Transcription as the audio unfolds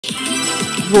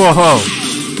Whoa!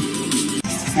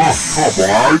 Oh, come on,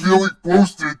 I nearly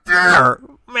posted it there!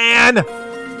 Man!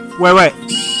 Wait.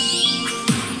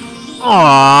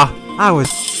 Aww,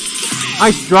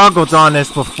 I struggled on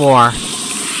this before.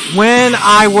 When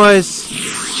I was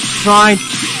trying,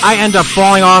 I end up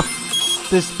falling off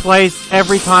this place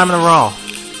every time in a row.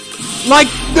 Like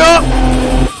that!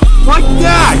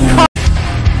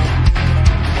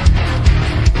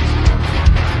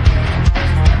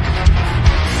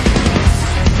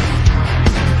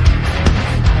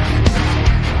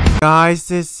 Guys,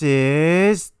 this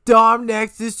is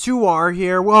DomNexus2R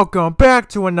here. Welcome back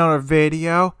to another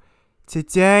video.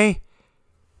 Today,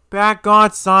 back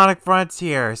on Sonic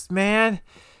Frontiers. Man,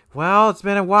 well, it's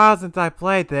been a while since I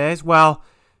played this. Well,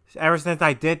 ever since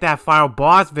I did that final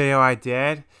boss video I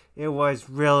did, it was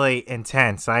really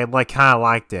intense. I kind of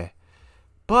liked it.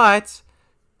 But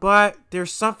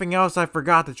there's something else I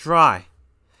forgot to try.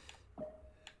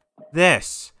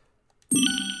 This.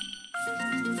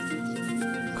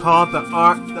 Called the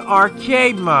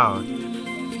arcade mode.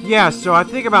 Yeah, so I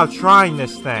think about trying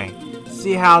this thing.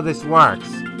 See how this works.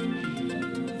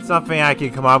 Something I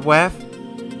can come up with.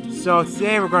 So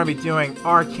today we're going to be doing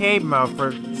arcade mode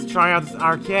for trying out this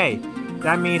arcade.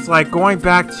 That means like going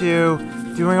back to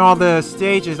doing all the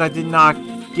stages I did not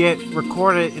get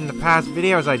recorded in the past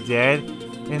videos I did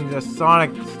in the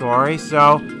Sonic story.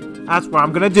 So that's what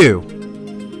I'm going to do.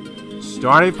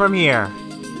 Starting from here.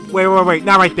 Wait,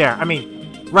 not right there. I mean,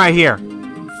 right here.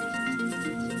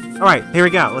 Alright, here we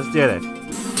go. Let's do this.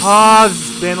 Oh,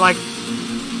 it's been like...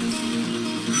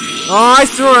 Oh, I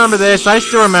still remember this.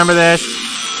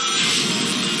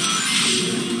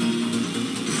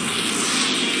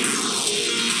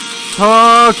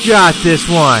 Oh, got this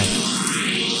one.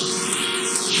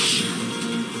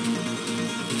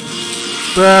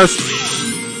 Boost.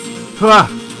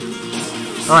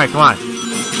 Alright, come on.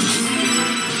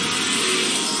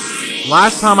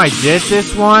 Last time I did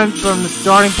this one from the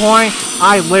starting point,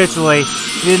 I literally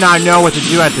did not know what to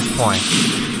do at this point.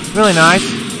 Really nice.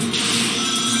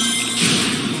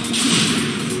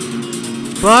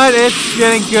 But it's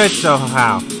getting good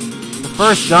somehow. The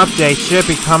first update should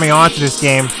be coming onto this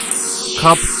game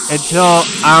until,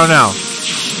 I don't know.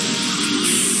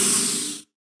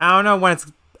 I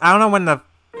don't know when the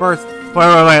first,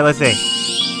 wait, let's see.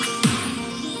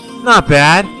 Not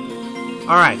bad.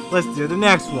 Alright, let's do the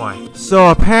next one. So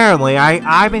apparently,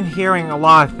 I've been hearing a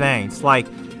lot of things, like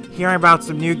hearing about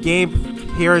some new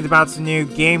gameplay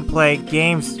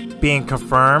games being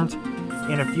confirmed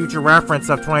in a future reference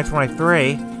of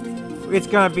 2023. It's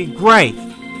gonna be great.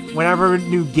 Whatever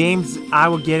new games I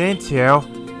will get into,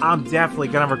 I'm definitely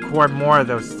gonna record more of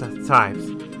those types.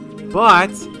 But,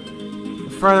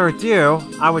 without further ado,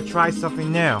 I would try something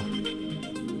new.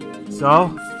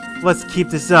 So, let's keep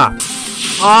this up.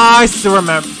 Oh, I still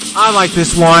remember. I like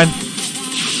this one.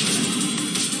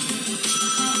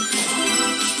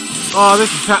 Oh,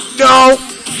 this is no!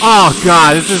 Oh,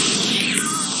 God, this is...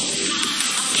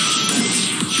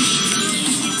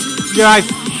 Guys.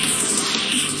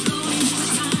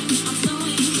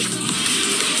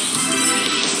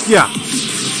 Yeah.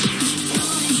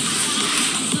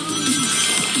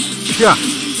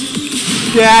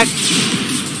 That.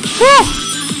 Woo!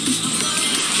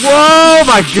 Whoa,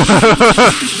 my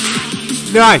God!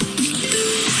 Nice!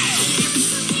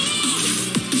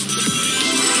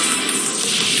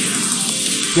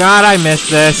 God, I missed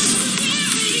this.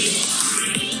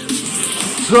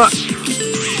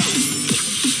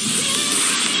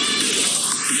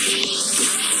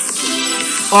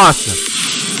 Awesome.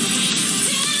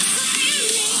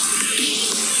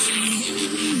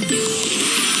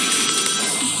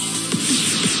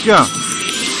 Go.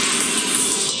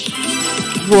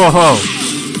 Whoa!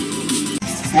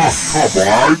 Oh, come on,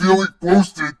 I nearly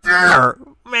posted it there!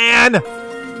 Man!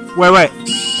 Wait.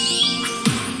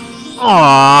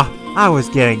 Aww, I was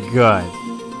getting good.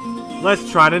 Let's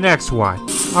try the next one.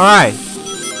 Alright.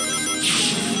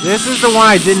 This is the one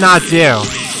I did not do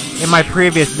in my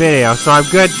previous video, so I'm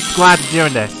glad to do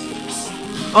this.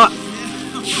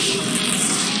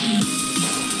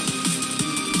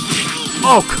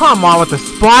 Oh, come on with the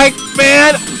spike,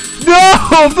 man!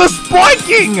 No! The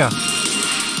spiking!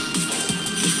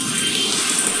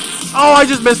 Oh, I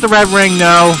just missed the red ring,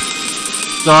 no.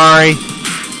 Sorry.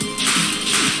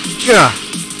 Yeah.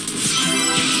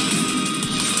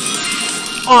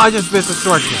 Oh, I just missed a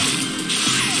short jump.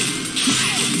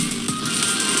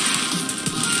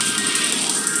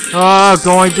 Oh,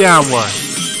 going downward.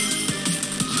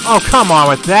 Oh, come on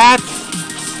with that.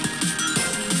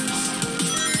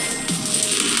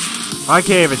 I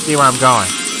can't even see where I'm going.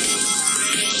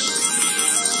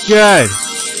 Good.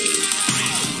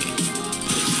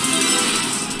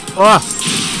 Oh!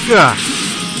 Ugh.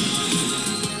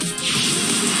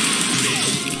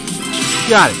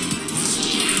 Got it.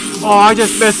 Oh, I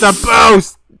just missed a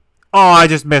boost! Oh, I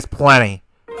just missed plenty.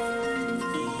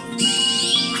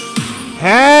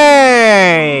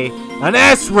 Hey! An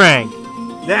S-rank!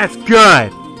 That's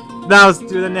good! Now let's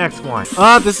do the next one.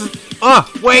 Oh, this is... Oh,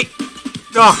 wait!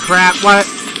 Oh, crap. Why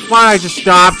did I just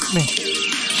stop?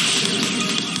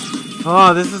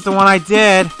 Oh, this is the one I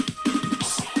did.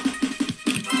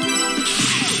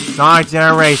 Sonic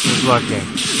Generations looking.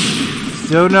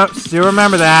 Still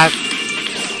remember that.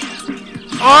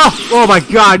 Oh! Oh my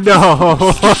god, no!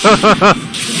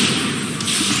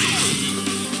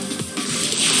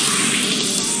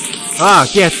 Oh,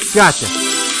 yes, gotcha.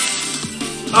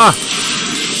 Oh!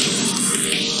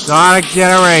 Sonic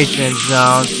Generations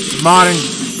Zone. Modern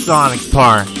Sonic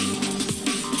part.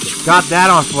 Got that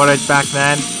on footage back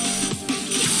then.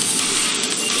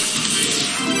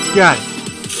 Got it.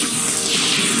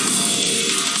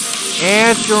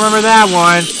 And still remember that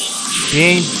one.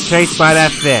 Being chased by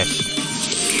that fish.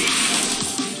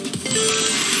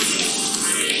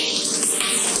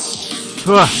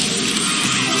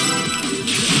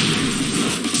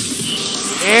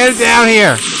 And down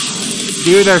here.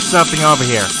 Dude, there's something over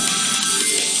here.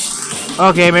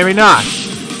 Okay, maybe not.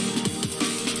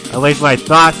 At least I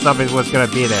thought something was gonna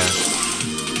be there.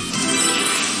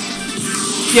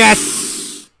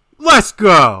 Yes! Let's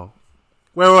go!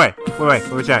 Wait,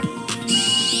 check.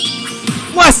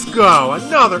 Let's go!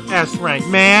 Another S rank,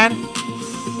 man!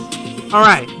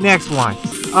 Alright, next one.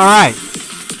 Alright.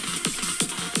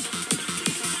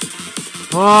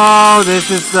 Oh, this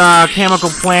is the Chemical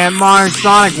Plant Modern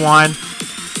Sonic one.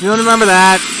 You don't remember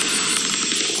that?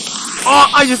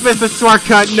 Oh, I just missed the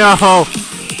shortcut. No.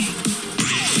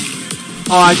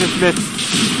 Oh, I just missed.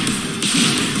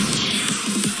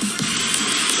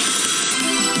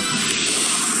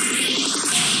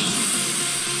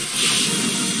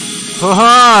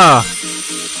 Haha.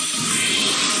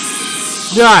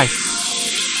 Nice.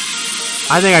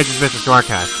 I think I just missed the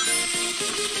shortcut.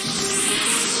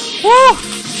 Woo!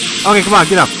 Okay, come on,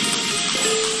 get up.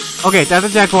 Okay, that's a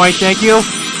checkpoint. Thank you.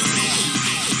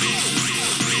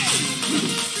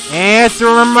 And still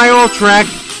remember my old trick.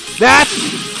 That's...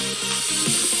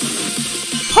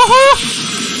 Ha-ha!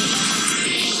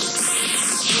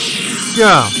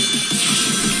 Go.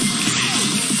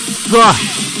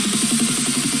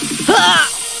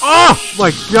 Oh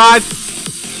my god!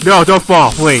 No, don't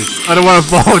fall, please. I don't want to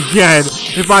fall again.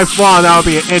 If I fall, that would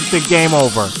be an instant game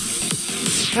over.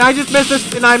 And I just missed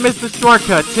this, and I missed the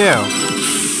shortcut too.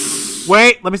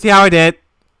 Wait, let me see how I did.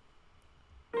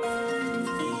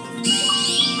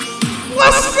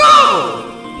 Let's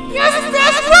go! Yes,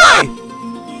 that's right!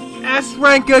 S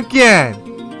rank again.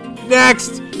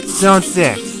 Next, Zone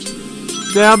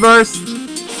 6. Numbers.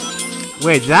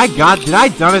 Wait, did I done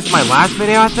this in my last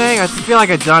video, I think? I feel like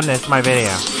I done this in my video.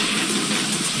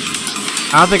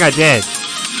 I don't think I did.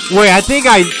 Wait, I think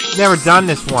I never done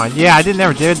this one. Yeah, I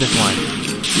never did this one.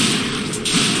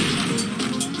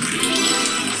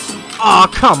 Oh,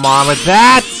 come on with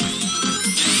that!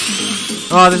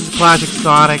 Oh, this is classic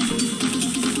Sonic.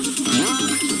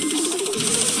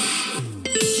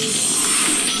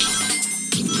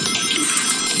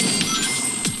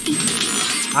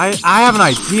 I have an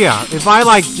idea. If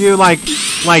I do like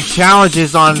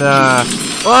challenges on the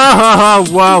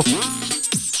whoa.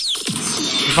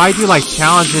 If I do like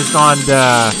challenges on in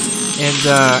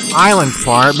the island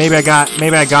part, maybe I got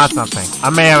something. I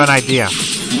may have an idea.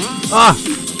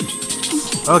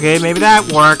 Okay, maybe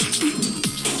that worked.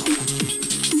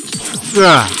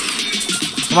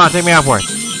 Come on, take me upward.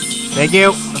 Thank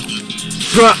you.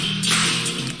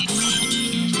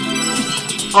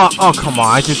 Oh, come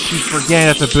on. I just keep forgetting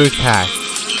that's a boost pack.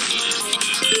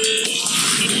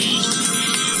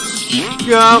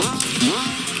 Go.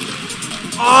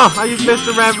 Oh, I just missed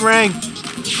the red ring.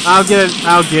 I'll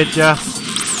get ya.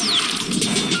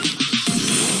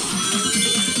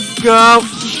 Go.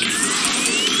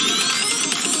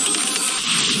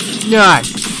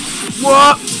 Nice.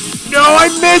 Whoa. No, I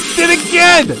missed it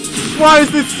again. Why is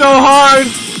this so hard?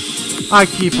 I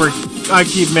keep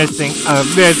missing a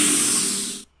miss.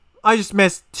 I just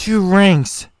missed 2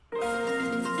 rings.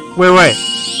 Wait.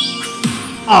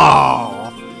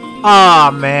 Oh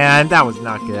man, that was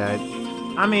not good.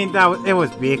 I mean, it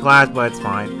was B class, but it's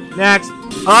fine. Next.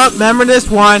 Oh, remember this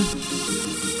one?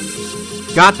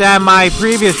 Got that in my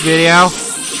previous video.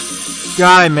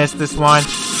 God, I missed this one.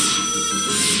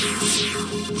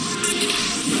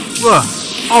 Ugh.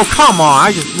 Oh, come on,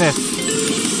 I just missed.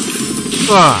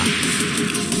 Ugh.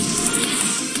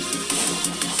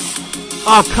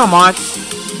 Oh, come on.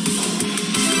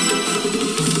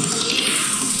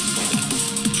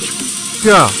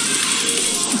 Go.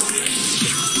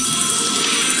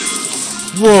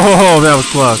 Whoa, that was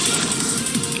close.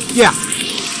 Yeah.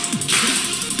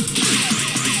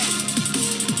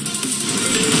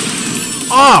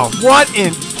 Oh, what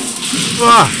in...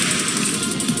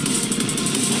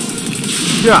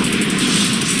 Yeah.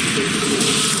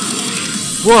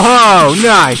 Whoa,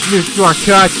 nice. New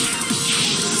shortcut.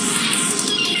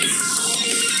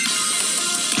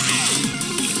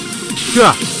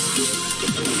 Yeah.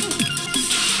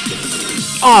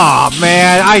 Oh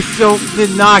man, I still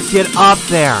did not get up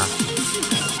there.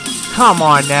 Come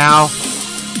on now.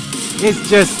 It's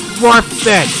just worth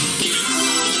it.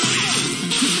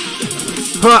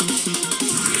 Huh.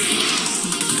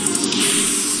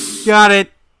 Got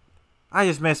it. I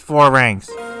just missed 4 rings.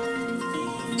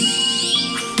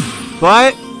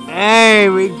 But, hey,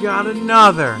 we got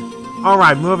another.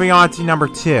 Alright, moving on to number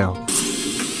 2.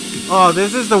 Oh,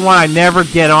 this is the one I never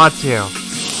get onto.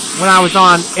 When I was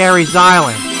on Ares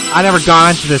Island, I never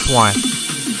got into this one.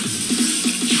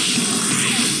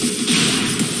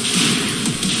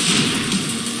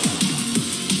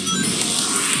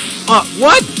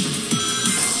 What?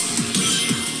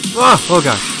 Oh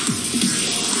god.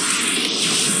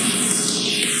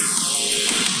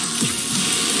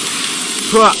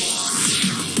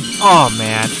 Oh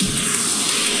man.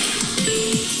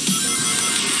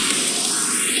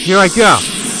 Here I go.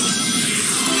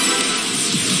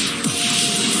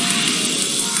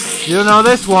 You know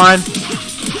this one.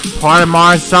 Part of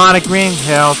Mars Sonic Green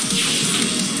Hill.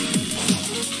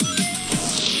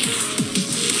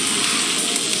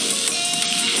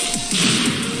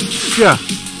 Yeah.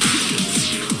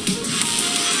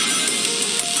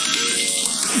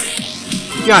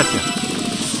 Gotcha.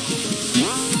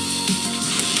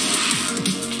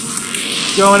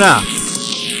 Going up.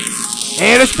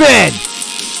 And a spin!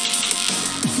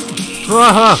 Woo!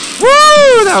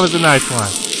 That was a nice one.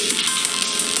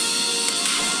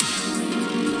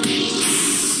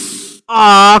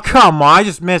 Oh, come on. I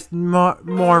just missed more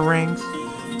rings.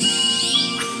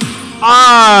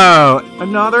 Oh,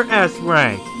 another S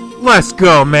rank. Let's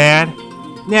go, man.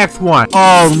 Next one.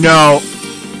 Oh, no.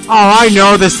 Oh, I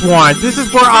know this one. This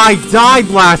is where I died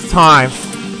last time.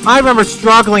 I remember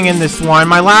struggling in this one,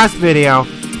 my last video,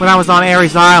 when I was on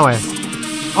Ares Island.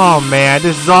 Oh, man.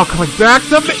 This is all coming back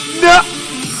to me. No!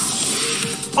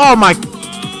 Oh, my...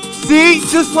 See?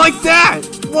 Just like that.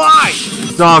 Why?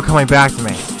 It's all coming back to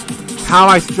me. How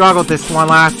I struggled this one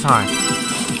last time.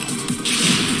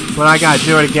 But I gotta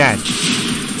do it again.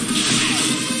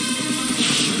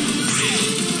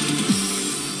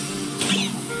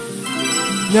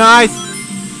 Nice!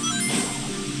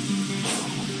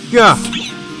 Go!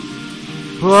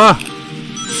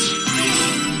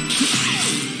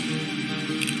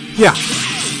 Yeah!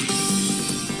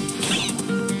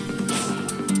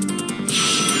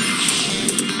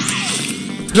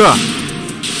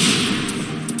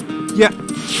 Yeah!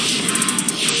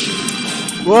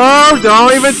 Whoa!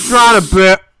 Don't even try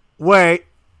to wait!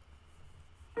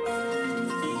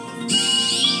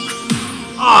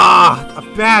 Ah! A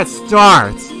bad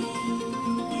start!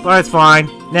 But it's fine.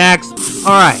 Next.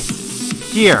 Alright.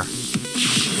 Here.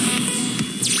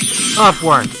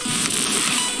 Upwards.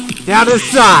 Down to the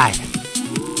side.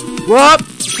 Whoop!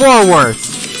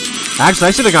 Forwards. Actually,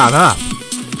 I should have gone up.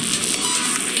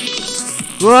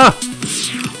 Whoa!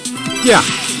 Yeah.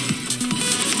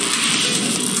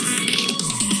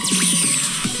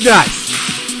 Nice.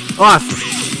 Awesome.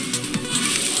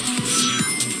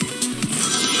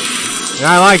 And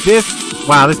I like this.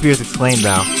 Wow, this music's clean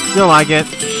though. Still like it.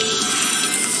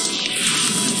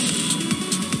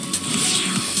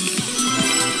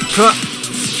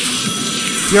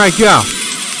 Here I go.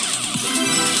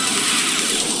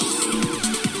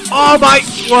 Oh my!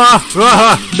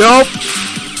 Nope.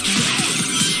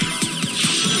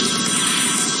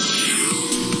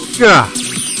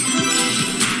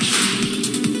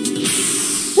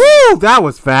 Woo! That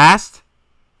was fast.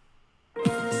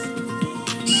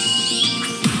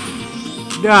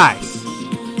 Nice.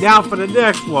 Now for the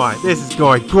next one. This is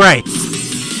going great.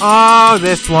 Oh,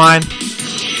 this one.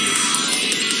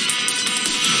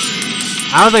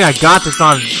 I don't think I got this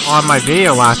on my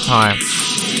video last time.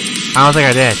 I don't think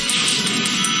I did.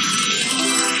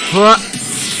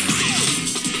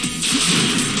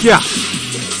 Yeah.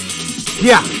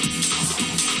 Yeah.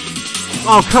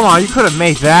 Oh, come on. You could have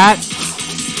made that.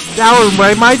 That would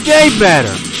make my day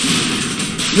better.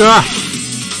 Yeah.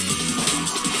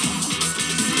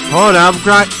 Hold up.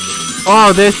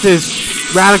 Oh, this is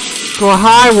Radical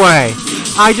Highway.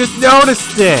 I just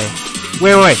noticed it.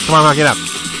 Wait. Come on, get up.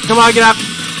 Come on, get up.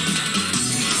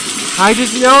 I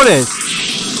just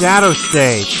noticed. Shadow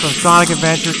stage from Sonic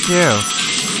Adventure 2.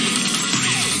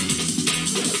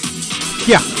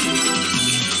 Yeah.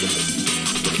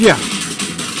 Yeah.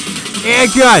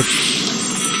 And good.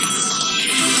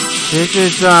 This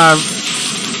is,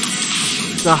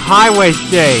 the highway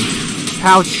stage.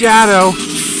 How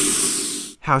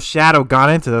Shadow got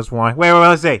into this one. Wait,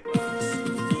 let's see.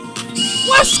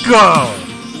 Let's go!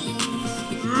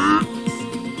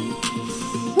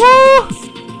 Woo!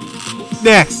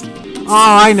 Next.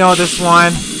 Oh, I know this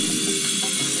one.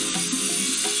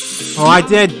 Oh, I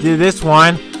did do this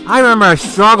one. I remember I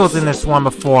struggled in this one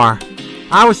before.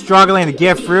 I was struggling to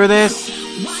get through this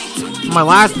in my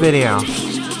last video.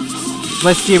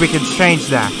 Let's see if we can change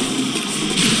that.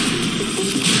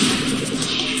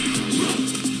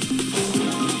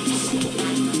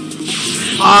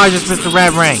 Oh, I just missed the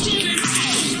red ring.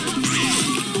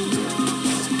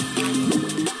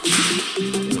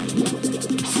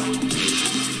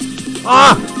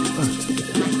 Ah!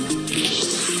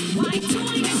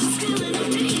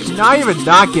 Can I even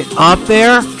not get up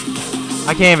there?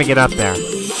 I can't even get up there.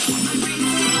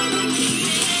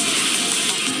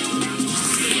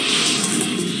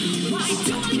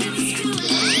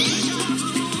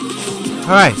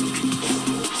 Alright.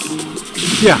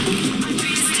 Yeah.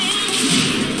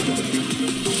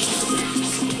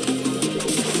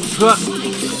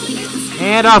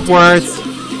 And upwards.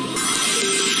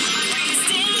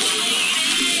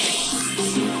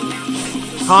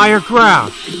 Higher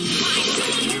ground.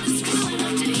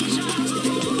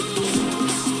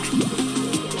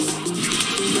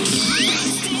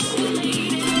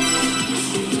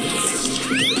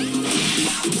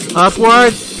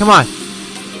 Upwards. Come on.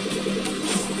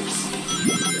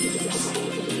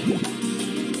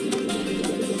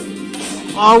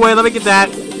 Oh, wait, let me get that.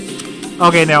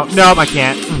 Okay, no. Nope, I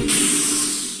can't.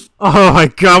 Oh my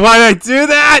god, why did I do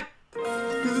that?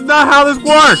 This is not how this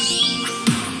works.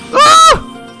 Ah!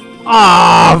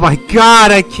 Oh my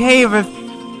god, I can't even...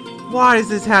 Why does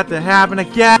this have to happen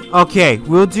again? Okay,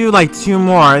 we'll do like 2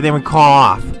 more, then we call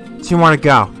off. 2 more to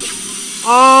go.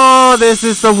 Oh, this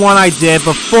is the one I did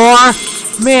before.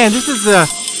 Man, this is the...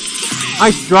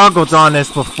 I struggled on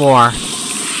this before.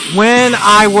 When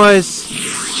I was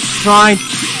trying...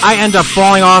 I end up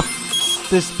falling off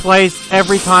this place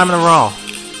every time in a row.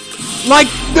 Like,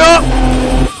 no!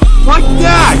 Like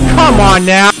that! Come on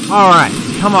now! Alright,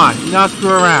 come on, not screw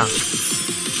around.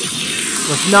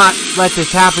 Let's not let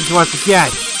this happen to us again.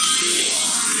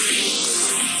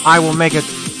 I will make it...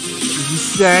 Did you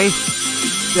say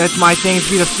that my things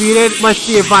be defeated? Let's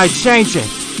see if I change it.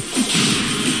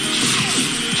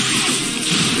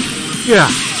 Yeah.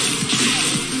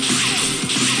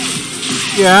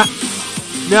 Yeah.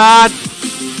 Not...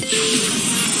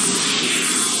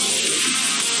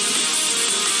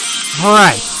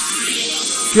 Alright.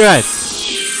 Good.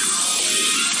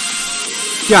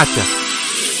 Gotcha.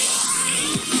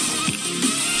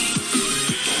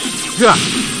 Good.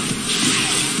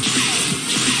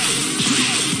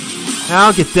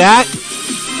 I'll get that.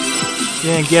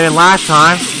 Didn't get it last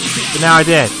time, but now I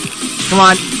did. Come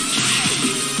on.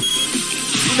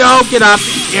 No, get up.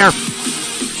 Here.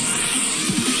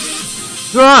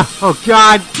 Oh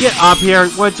god, get up here,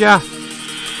 would ya?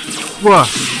 Whoa.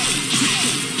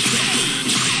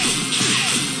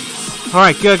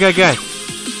 Alright, good.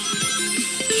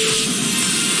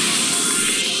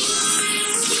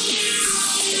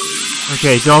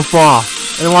 Okay, don't fall.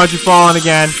 I don't want you falling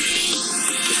again.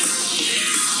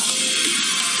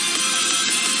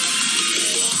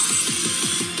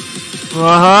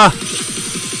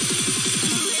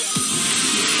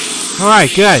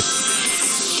 Alright, good.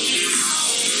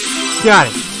 Got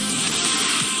it.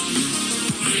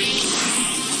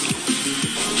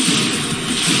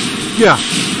 Yeah.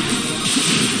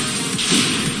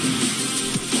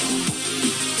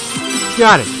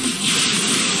 Got it.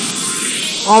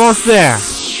 Almost there.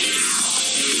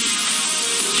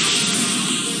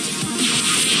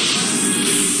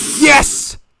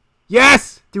 Yes!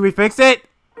 Yes! Did we fix it?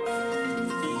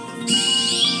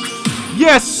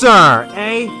 Yes, sir!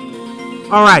 Eh?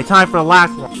 Alright, time for the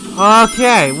last one.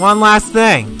 Okay, one last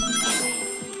thing.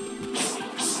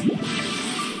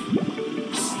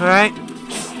 Alright.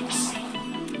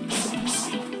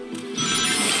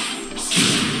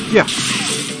 Yeah.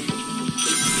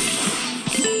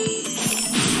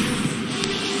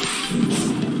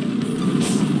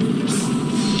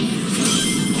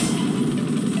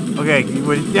 Okay, you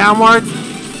went downwards.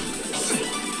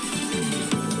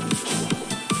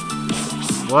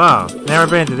 Whoa, never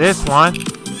been to this one.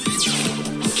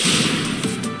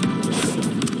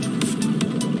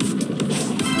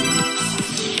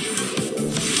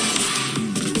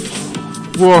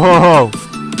 Whoa!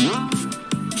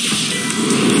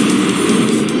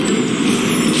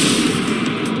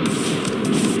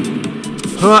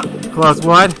 Huh, close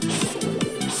one.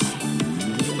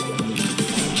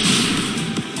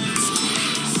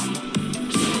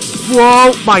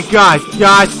 Whoa, my God,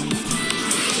 guys.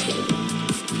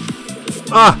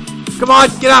 Come on,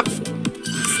 get up.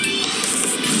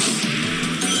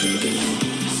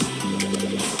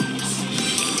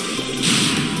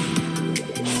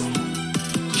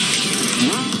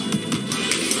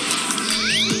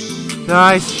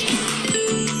 Nice.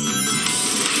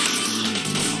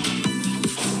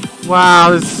 Wow,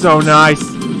 this is so nice.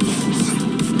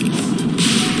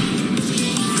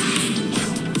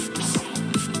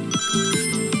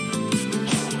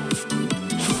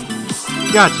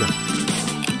 Gotcha.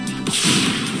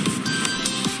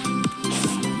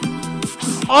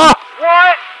 Oh!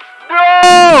 What?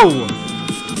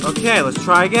 No! Okay, let's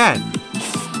try again.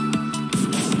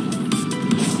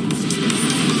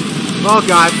 Oh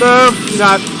God, boom! Do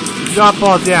not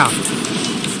fall down.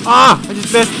 Ah! I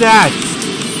just missed that!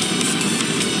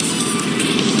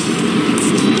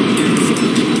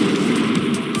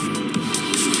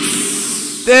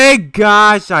 Thank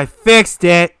gosh, I fixed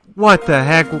it! What the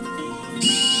heck?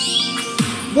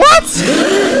 What?!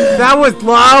 That was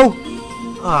low?!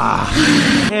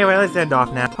 Anyway, let's end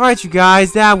off now. Alright, you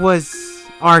guys, that was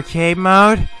arcade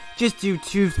mode. Just do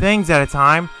 2 things at a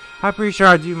time. I'm pretty sure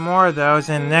I'll do more of those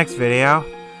in the next video.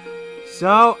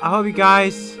 So, I hope you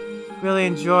guys really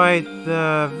enjoyed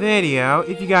the video.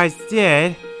 If you guys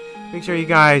did, make sure you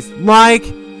guys like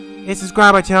and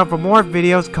subscribe my channel for more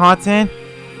videos, content.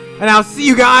 And I'll see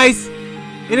you guys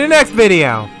in the next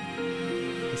video.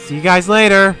 I'll see you guys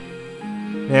later.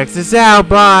 Next is out.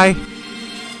 Bye.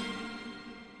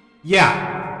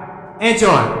 Yeah. Enjoy.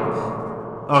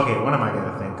 Okay, what am I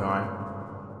gonna think on?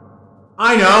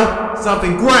 I know!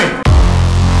 Something great!